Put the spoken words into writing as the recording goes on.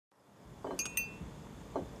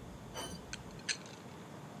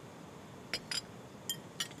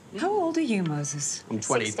How old are you, Moses? I'm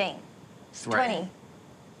 20. 16. 20.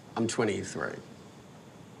 I'm 23.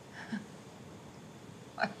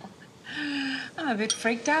 I'm a bit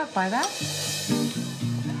freaked out by that.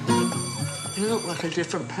 You look like a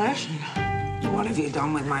different person. What have you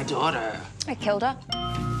done with my daughter? I killed her.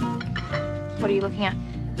 What are you looking at?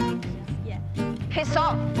 Yeah. Piss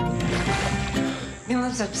off.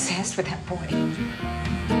 Mila's obsessed with that boy.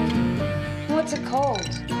 What's it called?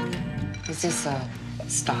 Is this a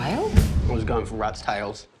style? I was going for rat's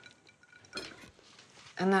tails.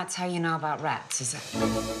 And that's how you know about rats, is it?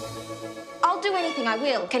 I'll do anything, I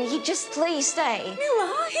will. Can he just please stay?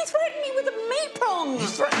 Mila, he threatened me with a meat prong. You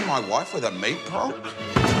threatened my wife with a meat prong?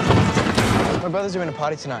 My brother's doing a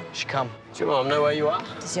party tonight. You should come. Does your mum know where you are?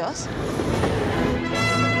 Does yours?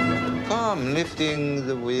 Come, lifting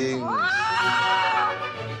the wings. Ah!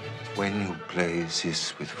 When you play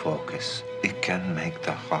this with focus, it can make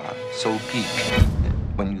the heart so big.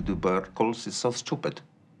 When you do bird calls, it's so stupid.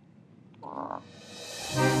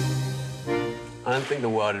 I don't think the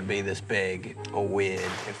world would be this big or weird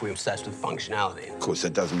if we were obsessed with functionality. Of course,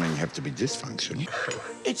 that doesn't mean you have to be dysfunctional.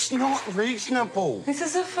 It's not reasonable. This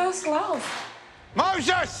is her first love.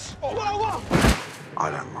 Moses! Oh, whoa! I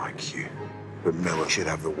don't like you, but Mila should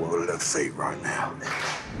have the world at her feet right now.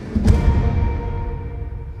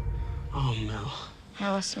 Oh, Mel. I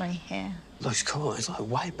lost my hair. Looks cool. It's like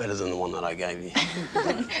way better than the one that I gave you.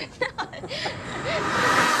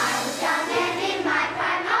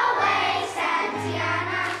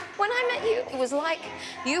 When I met you, it was like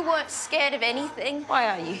you weren't scared of anything. Why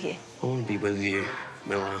are you here? I want to be with you,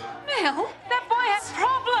 Mila. Mel, that boy has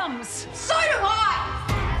problems. So do I!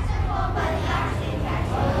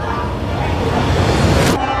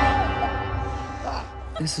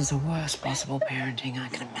 This is the worst possible parenting I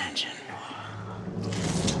can imagine.